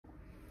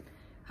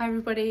Hi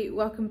everybody,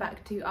 welcome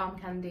back to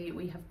Armcandy.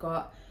 We have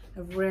got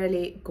a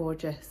really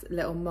gorgeous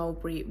little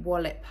Mulberry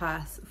wallet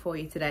purse for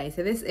you today.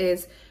 So this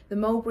is the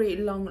Mulberry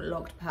long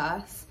locked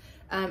purse.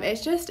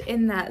 It's just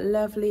in that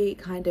lovely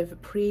kind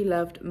of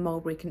pre-loved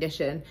Mulberry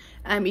condition.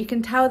 You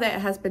can tell that it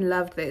has been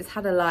loved, that it's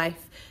had a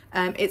life.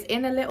 It's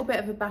in a little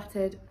bit of a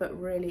battered but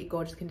really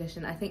gorgeous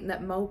condition. I think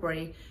that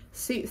Mulberry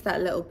suits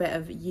that little bit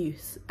of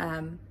use.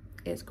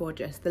 It's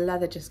gorgeous. The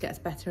leather just gets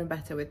better and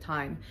better with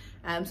time.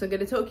 So I'm going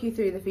to talk you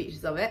through the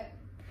features of it.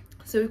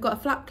 So we've got a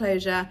flap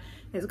closure.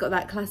 It's got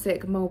that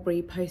classic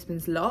Mulberry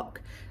postman's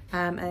lock.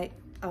 I'll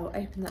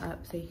open that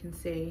up so you can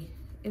see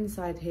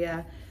inside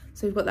here.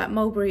 So we've got that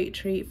Mulberry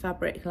tree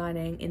fabric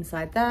lining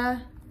inside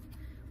there.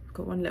 We've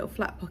got one little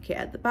flat pocket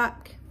at the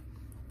back.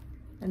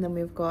 And then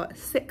we've got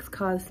 6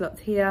 card slots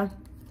here.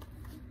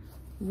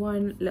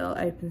 One little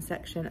open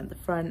section at the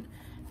front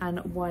and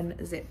one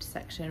zipped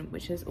section,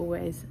 which is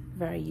always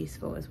very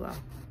useful as well.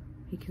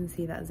 You can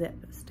see that zip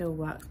still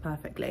works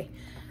perfectly.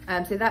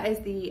 So that is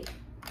the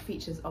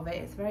features of it.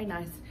 It's very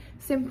nice,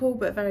 simple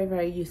but very,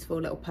 very useful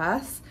little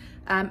purse.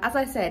 As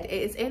I said, it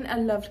is in a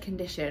loved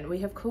condition. We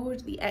have called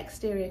the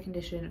exterior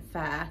condition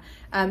fair,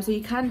 so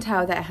you can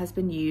tell that it has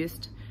been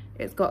used.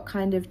 It's got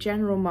kind of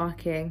general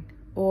marking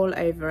all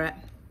over it.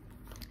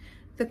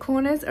 The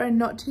corners are in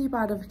not too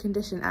bad of a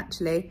condition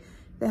actually.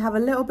 They have a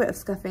little bit of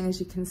scuffing as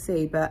you can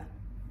see, but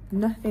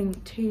nothing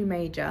too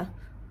major.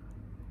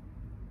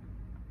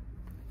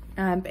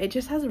 But it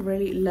just has a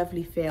really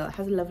lovely feel. It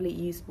has a lovely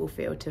usable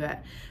feel to it.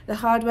 The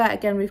hardware,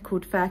 again, we've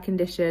called fair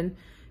condition,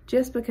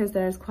 just because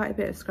there is quite a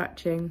bit of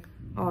scratching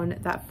on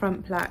that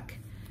front plaque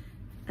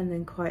and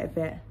then quite a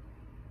bit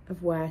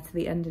of wear to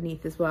the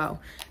underneath as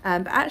well.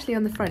 But actually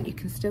on the front, you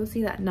can still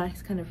see that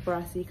nice kind of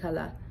brassy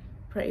colour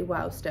pretty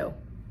well still.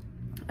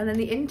 And then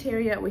the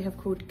interior we have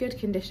called good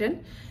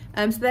condition.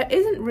 So there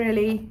isn't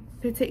really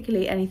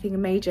particularly anything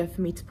major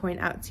for me to point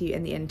out to you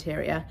in the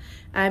interior.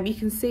 You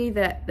can see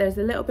that there's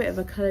a little bit of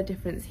a colour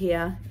difference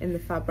here in the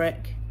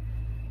fabric.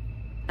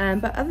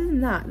 But other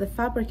than that, the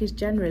fabric is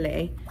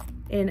generally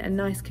in a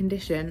nice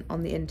condition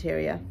on the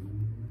interior.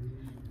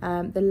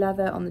 The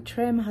leather on the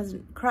trim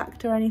hasn't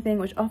cracked or anything,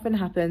 which often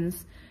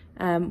happens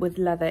with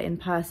leather in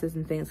purses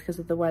and things because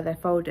of the way they're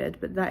folded,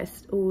 but that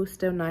is all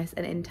still nice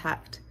and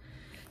intact.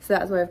 So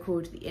that's why I've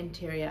called the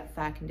interior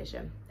fair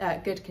condition,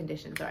 good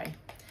condition, sorry.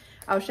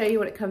 I'll show you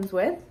what it comes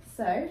with.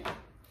 So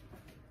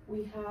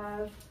we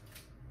have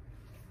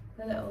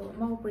the little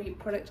Mulberry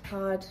product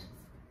card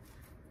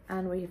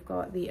and we've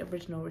got the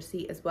original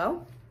receipt as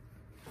well.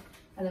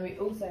 And then we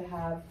also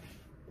have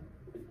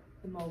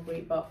the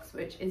Mulberry box,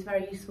 which is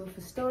very useful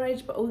for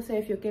storage, but also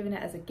if you're giving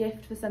it as a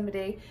gift for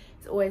somebody,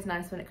 it's always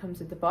nice when it comes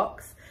with the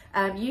box.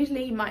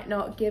 Usually you might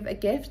not give a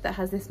gift that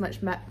has this much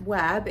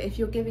wear, but if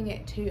you're giving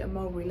it to a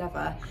Mulberry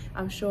lover,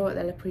 I'm sure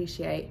they'll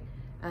appreciate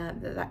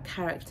that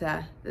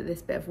character that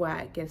this bit of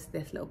wear gives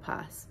this little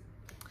purse.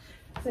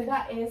 So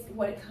that is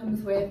what it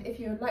comes with. If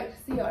you would like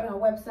to see it on our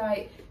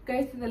website,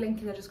 go to the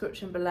link in the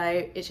description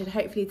below. It should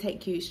hopefully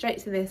take you straight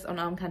to this on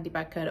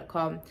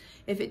armcandybagco.com.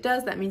 If it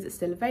does, that means it's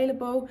still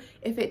available.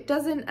 If it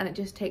doesn't and it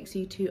just takes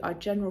you to our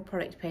general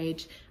product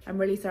page, I'm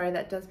really sorry,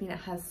 that does mean it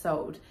has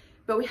sold.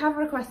 But we have a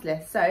request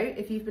list, so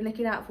if you've been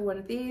looking out for one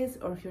of these,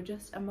 or if you're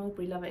just a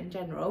Mulberry lover in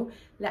general,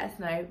 let us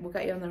know. We'll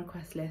get you on the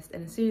request list,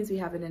 and as soon as we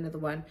have another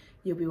one,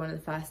 you'll be one of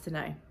the first to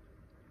know.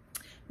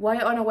 While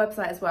you're on our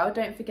website as well,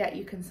 don't forget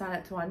you can sign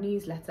up to our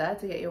newsletter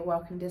to get your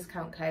welcome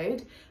discount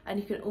code, and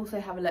you can also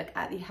have a look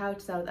at the How to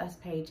Sell With Us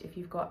page if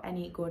you've got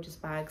any gorgeous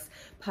bags,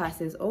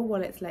 purses or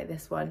wallets like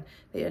this one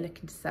that you're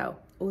looking to sell.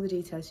 All the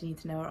details you need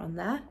to know are on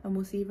there, and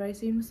we'll see you very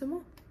soon with some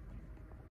more.